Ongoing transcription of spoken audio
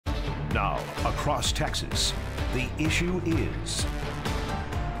Now, across Texas, the issue is...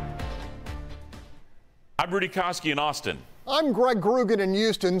 I'm Rudy Koski in Austin. I'm Greg Groogan in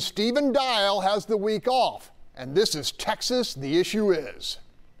Houston. Stephen Dial has the week off. And this is Texas, the issue is.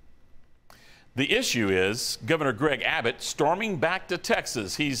 The issue is Governor Greg Abbott storming back to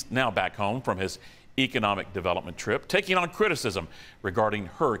Texas. He's now back home from his economic development trip, taking on criticism regarding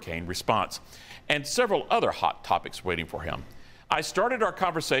hurricane response and several other hot topics waiting for him. I started our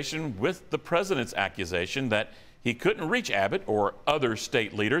conversation with the president's accusation that he couldn't reach Abbott or other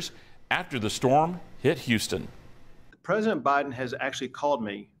state leaders after the storm hit Houston. President Biden has actually called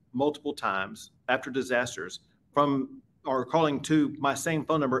me multiple times after disasters calling to my same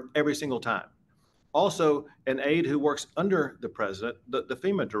phone number every single time. Also, an aide who works under the president, the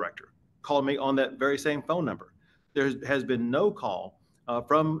FEMA director, called me on that very same phone number. There has been no call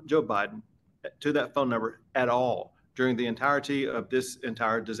from Joe Biden to that phone number at all during the entirety of this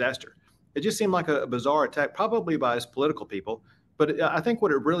entire disaster. It just seemed like a bizarre attack, probably by his political people. But I think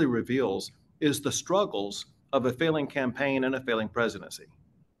what it really reveals is the struggles of a failing campaign and a failing presidency.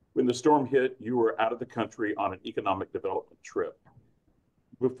 When the storm hit, you were out of the country on an economic development trip.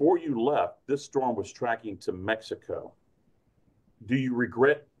 Before you left, this storm was tracking to Mexico. Do you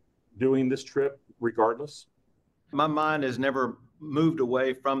regret doing this trip regardless? My mind has never moved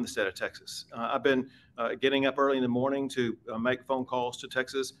away from the state of Texas. I've been getting up early in the morning to make phone calls to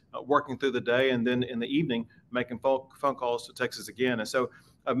Texas, working through the day, and then in the evening making phone calls to Texas again. And so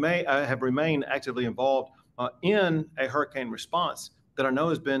I have remained actively involved in a hurricane response that I know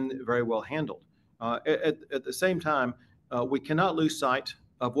has been very well handled. At the same time, we cannot lose sight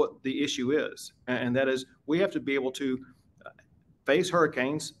of what the issue is, and that is we have to be able to face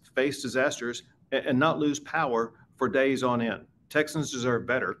hurricanes, face disasters, and not lose power for days on end. Texans deserve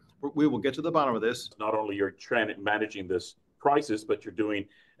better. We will get to the bottom of this. Not only you're managing this crisis, but you're doing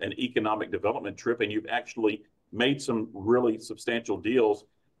an economic development trip, and you've actually made some really substantial deals.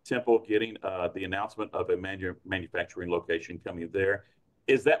 Temple getting the announcement of a manufacturing location coming there.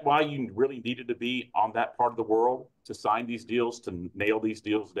 Is that why you really needed to be on that part of the world to sign these deals, to nail these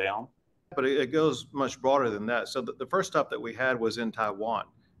deals down? But it goes much broader than that. So the first stop that we had was in Taiwan.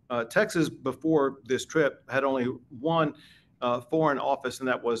 Texas, before this trip, had only one foreign office, and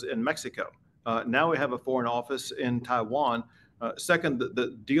that was in Mexico. Now we have a foreign office in Taiwan. Second,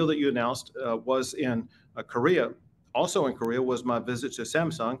 the deal that you announced was in Korea. Also in Korea was my visit to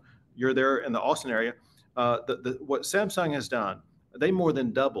Samsung. You're there in the Austin area. What Samsung has done, they more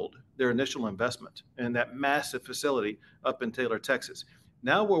than doubled their initial investment in that massive facility up in Taylor, Texas.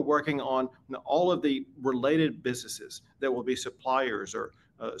 Now we're working on all of the related businesses that will be suppliers or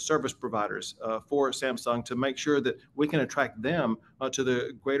service providers for Samsung to make sure that we can attract them to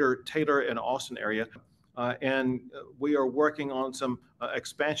the greater Taylor and Austin area. And we are working on some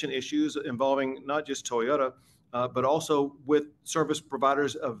expansion issues involving not just Toyota, but also with service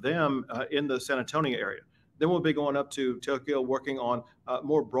providers of them in the San Antonio area. Then we'll be going up to Tokyo, working on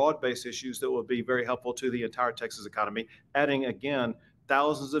more broad-based issues that will be very helpful to the entire Texas economy, adding, again,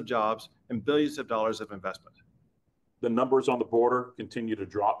 thousands of jobs and billions of dollars of investment. The numbers on the border continue to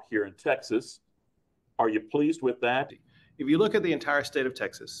drop here in Texas. Are you pleased with that? If you look at the entire state of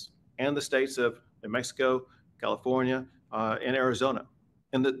Texas and the states of New Mexico, California, and Arizona,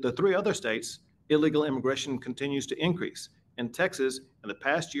 and the three other states, illegal immigration continues to increase. In Texas, in the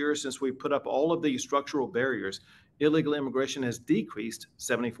past year, since we put up all of the structural barriers, illegal immigration has decreased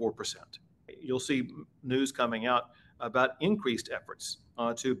 74%. You'll see news coming out about increased efforts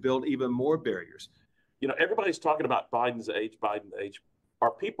to build even more barriers. You know, everybody's talking about Biden's age. Are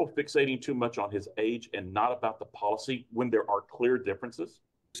people fixating too much on his age and not about the policy when there are clear differences?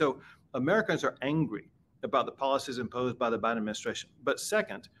 So Americans are angry about the policies imposed by the Biden administration. But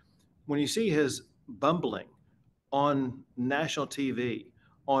second, when you see his bumbling on national TV,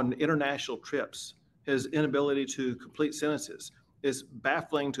 on international trips, his inability to complete sentences is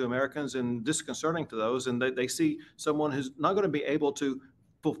baffling to Americans and disconcerting to those. And they see someone who's not going to be able to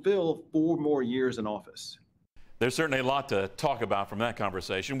fulfill 4 more years in office. There's certainly a lot to talk about from that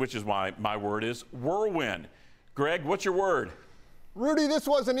conversation, which is why my word is whirlwind. Greg, what's your word? Rudy, this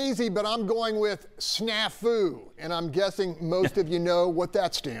wasn't easy, but I'm going with snafu, and I'm guessing most of you know what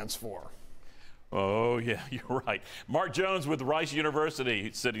that stands for. Oh, yeah, you're right. Mark Jones with Rice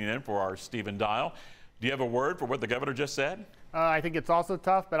University sitting in for our Stephen Dial. Do you have a word for what the governor just said? I think it's also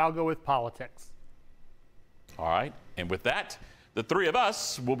tough, but I'll go with politics. All right, and with that, the three of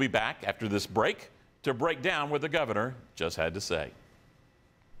us will be back after this break to break down what the governor just had to say.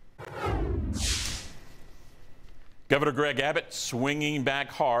 Governor Greg Abbott swinging back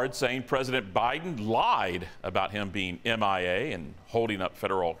hard, saying President Biden lied about him being MIA and holding up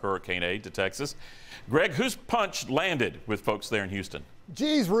federal hurricane aid to Texas. Greg, whose punch landed with folks there in Houston?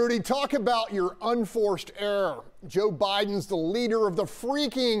 Geez, Rudy, talk about your unforced error. Joe Biden's the leader of the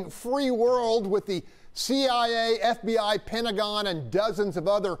freaking free world with the CIA, FBI, Pentagon, and dozens of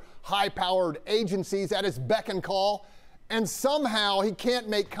other high-powered agencies at his beck and call, and somehow he can't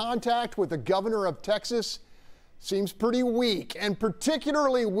make contact with the governor of Texas. Seems pretty weak, and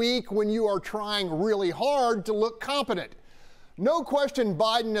particularly weak when you are trying really hard to look competent. No question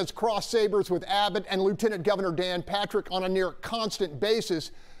Biden has crossed sabers with Abbott and Lieutenant Governor Dan Patrick on a near constant basis,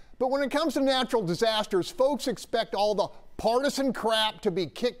 but when it comes to natural disasters, folks expect all the partisan crap to be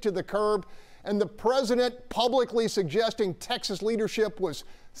kicked to the curb, and the president publicly suggesting Texas leadership was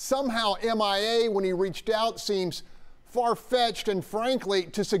somehow MIA when he reached out seems far-fetched, and frankly,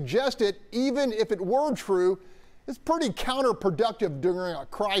 to suggest it, even if it were true, is pretty counterproductive during a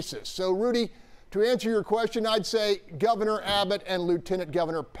crisis. So, Rudy, to answer your question, I'd say Governor Abbott and Lieutenant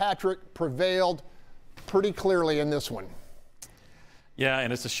Governor Patrick prevailed pretty clearly in this one. Yeah,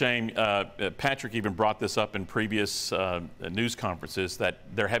 and it's a shame. Patrick even brought this up in previous news conferences that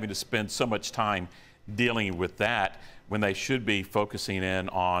they're having to spend so much time dealing with that when they should be focusing in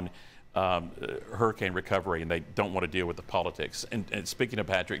on hurricane recovery, and they don't want to deal with the politics. And speaking of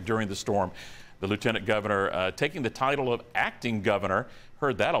Patrick, during the storm, the lieutenant governor taking the title of acting governor,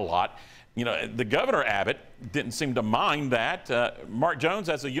 heard that a lot. You know, the governor, Abbott, didn't seem to mind that. Mark Jones,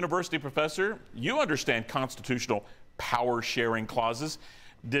 as a university professor, you understand constitutional power sharing clauses.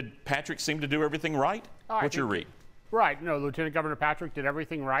 Did Patrick seem to do everything right? What's your read? Right. No, Lieutenant Governor Patrick did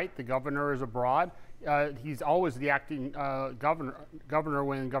everything right. The governor is abroad. He's always the acting governor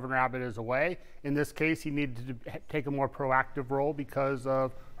when Governor Abbott is away. In this case, he needed to take a more proactive role because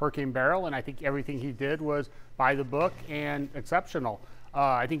of Hurricane Beryl, and I think everything he did was by the book and exceptional.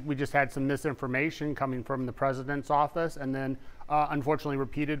 I think we just had some misinformation coming from the president's office, and then unfortunately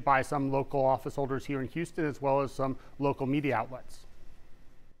repeated by some local office holders here in Houston, as well as some local media outlets.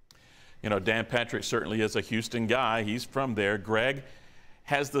 You know, Dan Patrick certainly is a Houston guy. He's from there. Greg,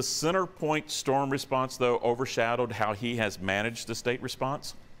 has the Center Point storm response, though, overshadowed how he has managed the state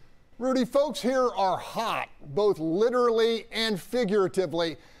response? Rudy, folks here are hot, both literally and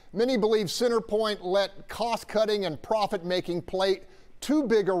figuratively. Many believe Center Point let cost-cutting and profit-making play too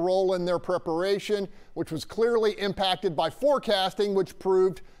big a role in their preparation, which was clearly impacted by forecasting, which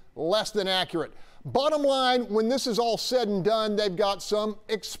proved less than accurate. Bottom line, when this is all said and done, they've got some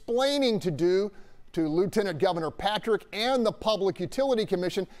explaining to do to Lieutenant Governor Patrick and the Public Utility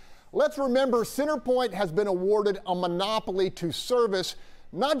Commission. Let's remember, CenterPoint has been awarded a monopoly to service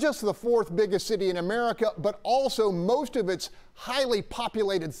not just the fourth biggest city in America, but also most of its highly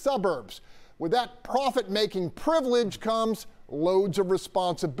populated suburbs. With that profit-making privilege comes loads of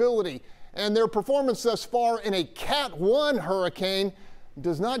responsibility, and their performance thus far in a Cat 1 hurricane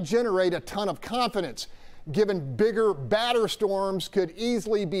does not generate a ton of confidence, given bigger, badder storms could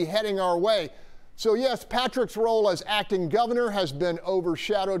easily be heading our way. So yes, Patrick's role as acting governor has been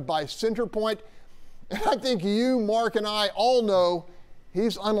overshadowed by CenterPoint, and I think you, Mark, and I all know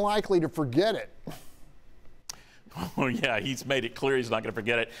he's unlikely to forget it. Oh, yeah, he's made it clear he's not going to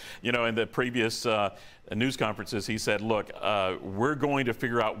forget it. You know, in the previous news conferences, he said, look, we're going to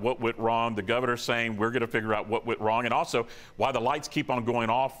figure out what went wrong. The governor's saying we're going to figure out what went wrong, and also why the lights keep on going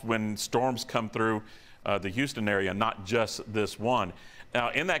off when storms come through the Houston area, not just this one.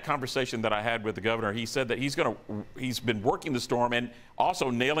 Now, in that conversation that I had with the governor, he said that he's been working the storm and also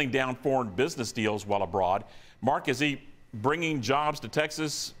nailing down foreign business deals while abroad. Mark, is he bringing jobs to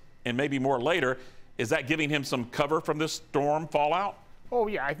Texas and maybe more later? Is that giving him some cover from this storm fallout? Oh,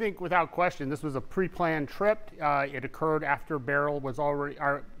 yeah, I think without question, this was a pre-planned trip. It occurred after Beryl was already,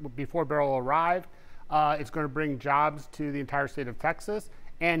 before Beryl arrived. It's going to bring jobs to the entire state of Texas.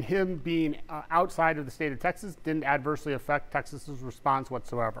 And him being outside of the state of Texas didn't adversely affect Texas's response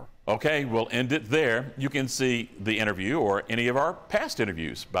whatsoever. Okay, we'll end it there. You can see the interview or any of our past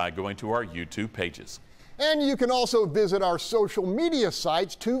interviews by going to our YouTube pages. And you can also visit our social media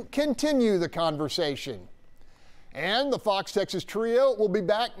sites to continue the conversation. And the Fox Texas Trio will be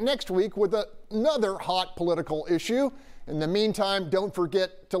back next week with another hot political issue. In the meantime, don't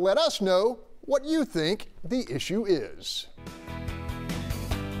forget to let us know what you think the issue is.